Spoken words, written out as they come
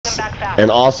Yes, and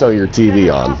also your TV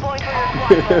on.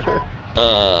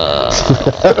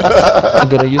 I'm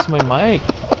gonna use my mic.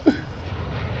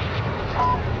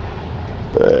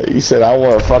 You said I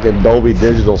want a fucking Dolby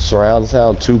Digital Surround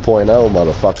Sound 2.0,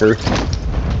 motherfucker.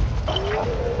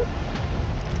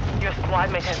 Your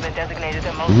squad mate has been designated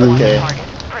the most Okay. wanted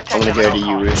target. I'm gonna go to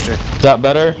you, Rooster. Is that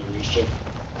better?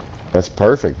 That's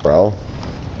perfect, bro.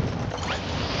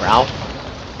 Ralph?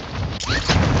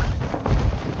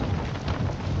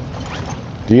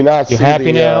 Do you not see You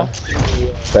happy now?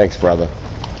 Thanks, brother.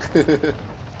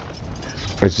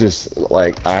 It's just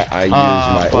like I use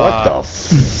my. What the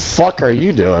fuck are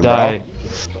you doing, bro?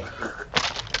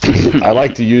 I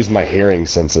like to use my hearing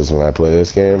senses when I play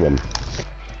this game, and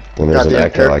when there's an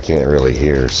echo, I can't really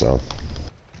hear. So.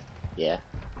 Yeah.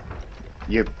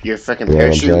 Your freaking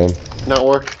parachute not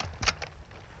work?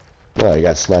 No, he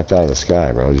got sniped out of the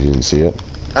sky, bro. You didn't see it?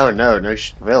 Oh no,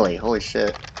 really? Holy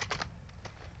shit.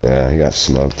 Yeah, he got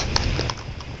smoked.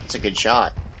 It's a good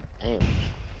shot. Damn.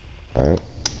 Alright.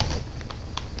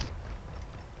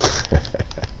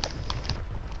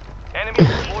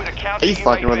 Are you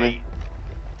fucking with me?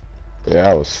 Yeah,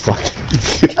 I was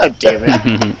fucking. God damn it.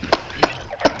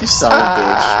 You son of a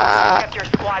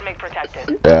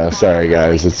bitch. Yeah, sorry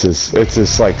guys. It's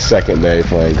his like second day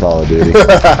playing Call of Duty.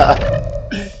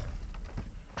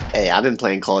 Hey, I've been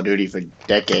playing Call of Duty for a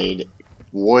decade.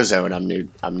 Warzone,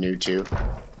 I'm new to.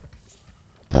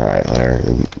 Alright, Larry.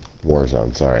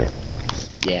 Warzone, sorry.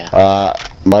 Yeah.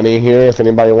 Money here if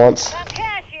anybody wants.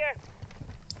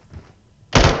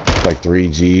 Like 3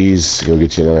 G's, go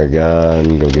get you another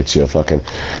gun, go get you a fucking...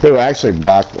 Dude, actually,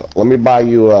 let me buy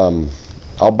you,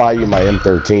 I'll buy you my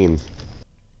M13.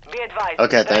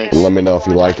 Okay, thanks. Let me know if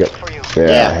you like it.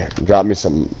 Yeah, drop me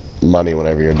some money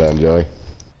whenever you're done, Joey.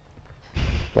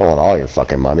 I don't want all your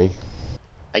fucking money.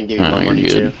 I can give you my money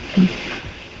too.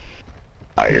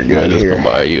 Oh, you're good. Here.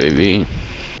 Buy a UAV.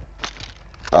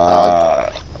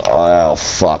 Oh,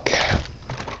 fuck.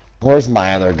 Where's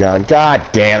my other gun? God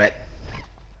damn it.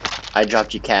 I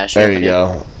dropped you cash. There you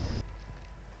go.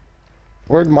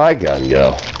 Where'd my gun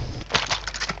go?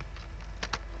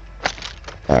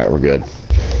 Alright, we're good.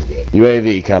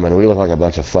 UAV coming. We look like a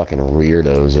bunch of fucking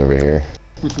weirdos over here.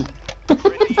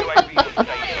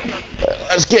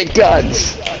 Let's get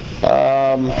guns.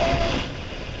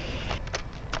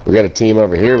 We got a team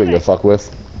over here we can go fuck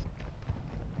with.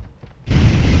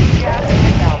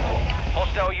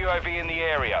 Hostile UAV in the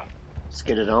area. Let's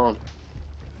get it on.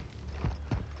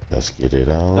 Let's get it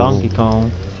on. Donkey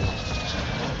Kong.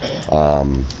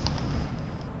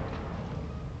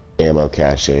 Ammo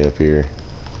cache up here.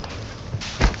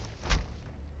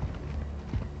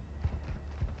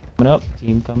 Coming up.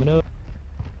 Team coming up.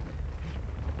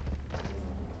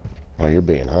 Oh, you're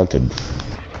being hunted.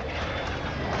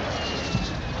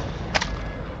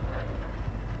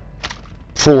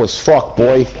 Full as fuck,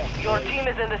 boy. Your team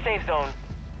is in the safe zone.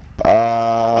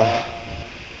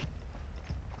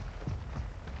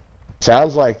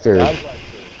 Sounds like they're...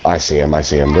 I see them.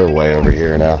 They're way over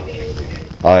here now.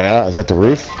 Oh yeah? Is that the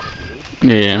roof?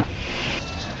 Yeah.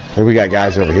 And we got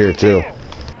guys over here too.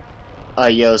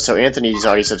 Yo, so Anthony's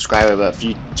already subscribed, but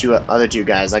other two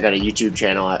guys, I got a YouTube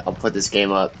channel. I'll put this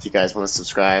game up if you guys want to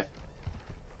subscribe.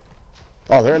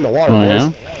 Oh, they're in the water,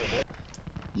 boys.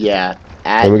 Yeah.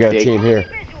 And we got a team here.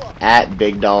 At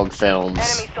BigDog Films.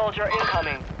 Enemy soldier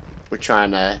incoming. We're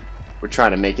trying to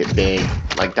make it big,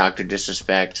 like Dr.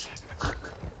 Disrespect.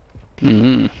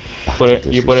 You put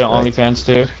it on OnlyFans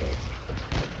too?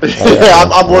 Yeah,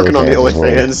 I'm working on the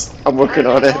OnlyFans. I'm working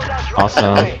on it.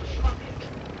 Awesome.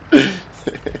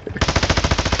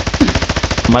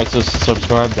 Might just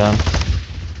subscribe then.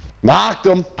 Knocked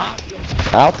him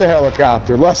out the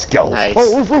helicopter. Let's go. Nice.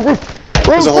 Oh, roof.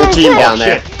 There's a whole team down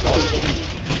there.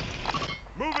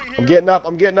 I'm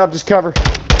getting up. Just cover.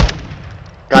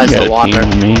 Guys, the walker.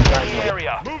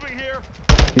 Moving here.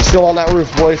 He's still on that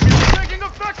roof, boys. Taking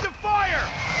effective fire.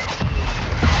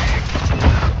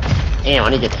 Damn, I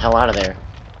need to get the hell out of there.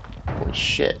 Holy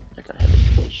shit. I got heavy.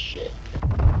 Holy shit.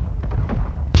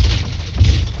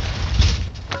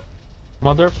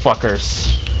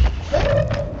 Motherfuckers.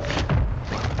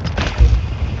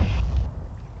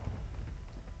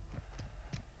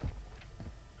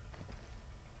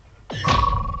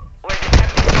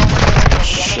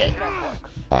 Shit.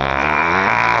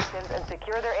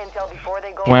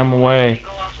 Wham away.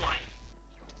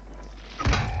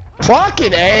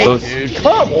 Fucking A, dude.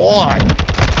 Come on.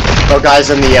 Oh, guys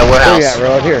in the warehouse. Yeah,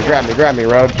 Road. Here, grab me,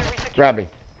 Road. Grab me.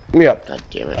 Give me up. God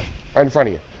damn it. Right in front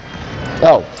of you.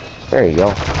 Oh, there you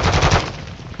go.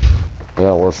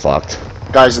 Well, we're fucked.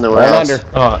 Guys in the Run warehouse.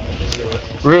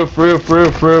 under.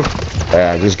 Roof.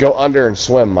 Yeah, just go under and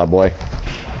swim, my boy.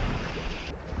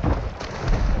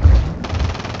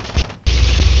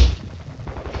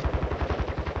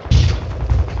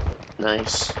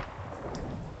 Nice.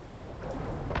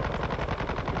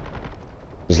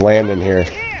 Just land in here.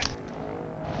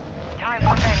 Time for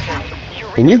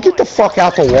action. Can you get the fuck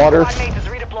out the water? Squad mate is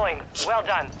redeploying. Well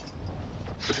done.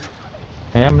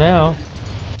 I am now.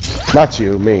 Not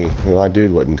you, me. My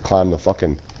dude wouldn't climb the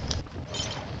fucking...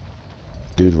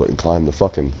 Dude wouldn't climb the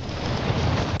fucking...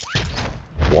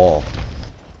 wall.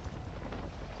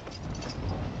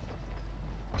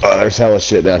 Oh, there's hella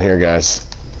shit down here, guys.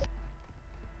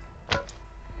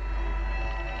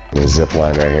 There's a zip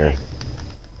line right here.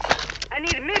 I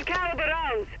need mid-caliber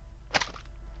rounds.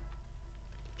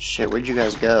 Shit, where'd you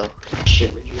guys go?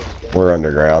 We're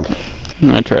underground.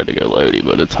 I tried to go loady,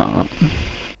 but it's hot.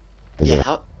 Is Yeah, it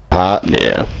how? hot?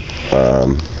 Yeah. I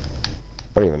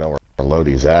don't even know where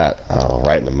Lodi's at. Oh,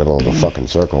 right in the middle of the fucking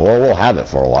circle. Well, we'll have it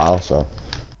for a while, so.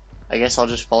 I guess I'll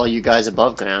just follow you guys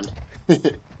above ground.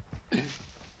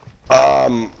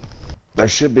 There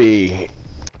should be...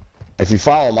 If you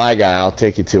follow my guy, I'll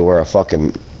take you to where a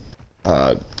fucking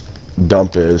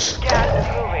dump is. Gas is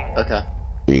moving. Okay.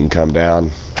 You can come down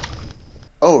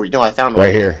Oh, no, I found one.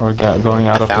 right here. We're going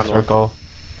out of the found one. circle.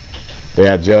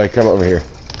 Yeah, Joey, come over here.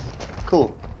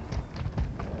 Cool.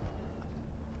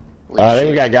 I think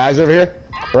we got guys over here.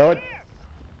 Throw it.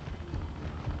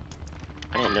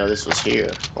 I didn't know this was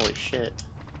here. Holy shit.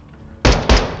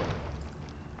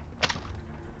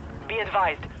 Be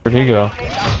advised. Where'd he go?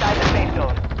 Teammates outside the safe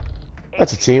zone.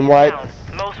 That's a team wipe. Down.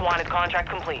 Most wanted contract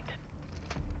complete.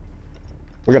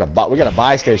 We got a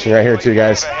buy station right here too,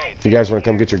 guys. If you guys want to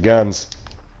come get your guns,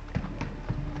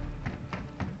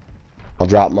 I'll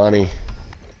drop money.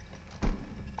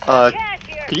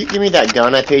 Could you give me that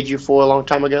gun I paid you for a long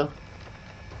time ago?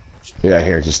 Yeah,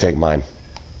 here, just take mine.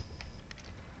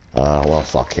 Well,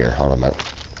 fuck, here, hold on a minute.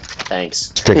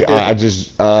 Thanks. Pick it, I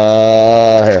just,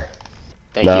 here.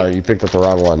 Thank No, you. you picked up the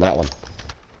wrong one, that one.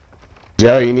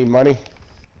 Joe, you need money?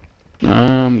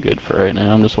 I'm good for right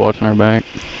now. I'm just watching our back.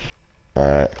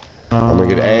 Alright. I'm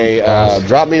gonna get a,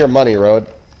 drop me your money, Road.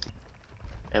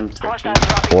 Hostiles M13.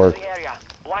 dropping Or- into the area.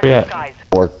 Watch Yeah. the skies.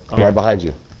 Or right behind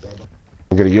you.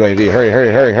 I'm gonna UAV, hurry.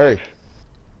 Hurry!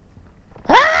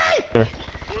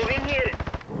 Moving here.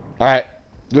 Alright,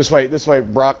 this way,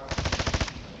 Brock.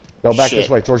 No, back this Shit.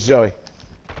 way, towards Joey.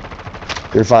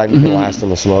 You're fine, you can last in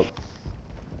the smoke.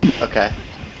 Okay.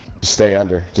 Just stay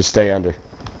under.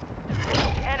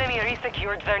 Enemy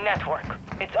resecured their network.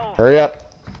 It's over. Hurry up.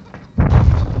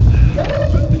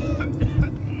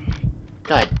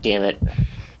 God damn it.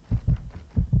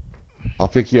 I'll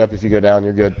pick you up if you go down,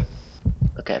 you're good.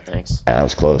 Okay, thanks. That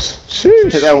was close.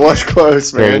 Sheesh. That was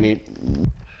close, Hey,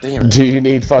 man. Damn it. do you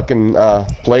need fucking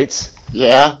plates?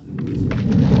 Yeah.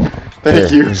 Here,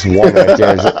 Thank you. There's one right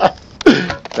there.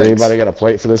 Anybody got a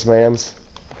plate for this man's?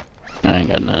 I ain't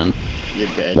got none. You're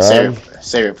good. None?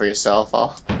 Save it for yourself.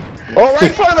 Oh, right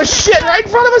in front of us! Shit, right in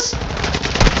front of us!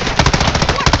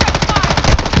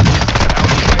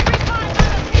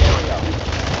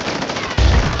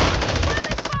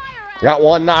 Got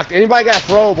one knocked. Anybody got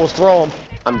throwables? Throw them.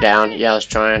 I'm down. Yeah, I was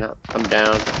trying. I'm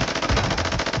down.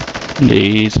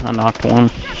 Jeez, I knocked one.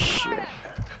 Shit.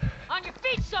 On your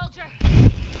feet, soldier!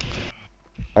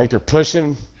 I think they're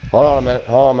pushing. Hold on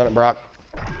a minute, Brock.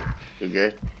 You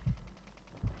good?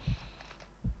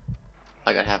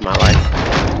 I got half my life.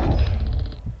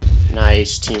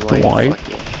 Nice team wipe. Wipe. Fuck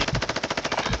yeah.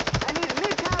 I need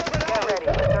mid-caliber. Get ready.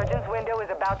 The surgeon's window is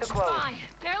about to close. Fine.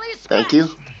 Barely a scratch. Thank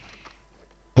you.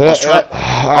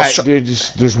 Alright, dude,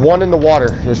 there's one in the water.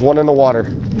 There's one in the water.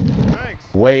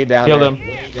 Thanks. Way down Killed there.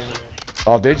 him.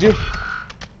 Oh, did you?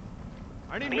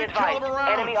 I need Be advised. mid-caliber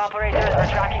rounds. Enemy operators are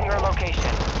tracking your location.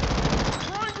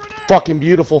 Throwing grenade. Fucking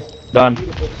beautiful. Done.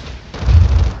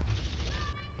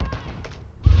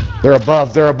 They're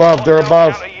above. Counter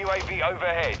UAV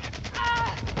overhead.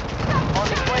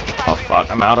 Only 25 Oh fuck,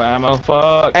 I'm out of ammo.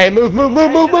 Fuck. Hey, move.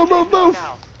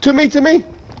 now. To me.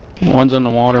 One's in the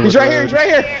water. He's right here.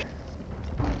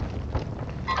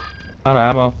 Out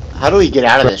of ammo. How do we get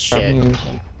out of this shit?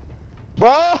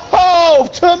 Bro,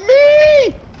 to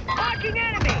me! Marking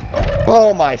enemy.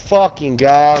 Oh my fucking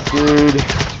god, dude.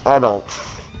 I don't.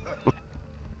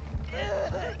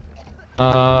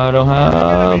 I don't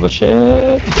have a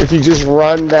shit. If you just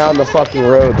run down the fucking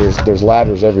road, there's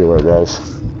ladders everywhere, guys.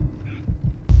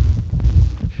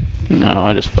 No,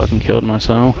 I just fucking killed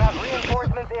myself. We have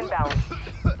reinforcements inbound.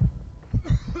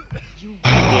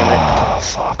 Oh,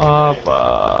 fuck. Oh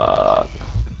fuck.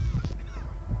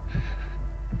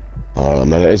 Oh, Oh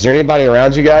man, is there anybody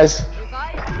around you guys?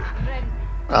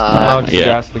 No, just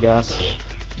yeah. the gas.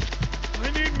 I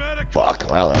need medic. Fuck,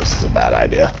 well, that was a bad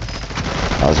idea.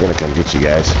 I was gonna come get you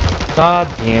guys. God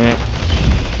damn it.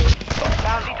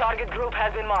 Bounty target group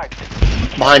has been marked.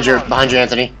 Behind you,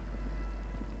 Anthony.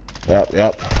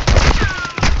 Yep.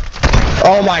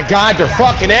 Oh my god, they're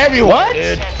fucking everywhere,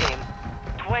 dude. 10 team.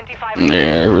 25 Yeah,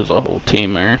 there was a whole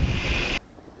team there.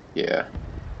 Yeah.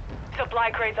 supply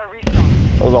crates are restocked.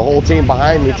 There was a whole team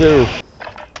behind me too.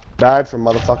 Died from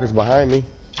motherfuckers behind me.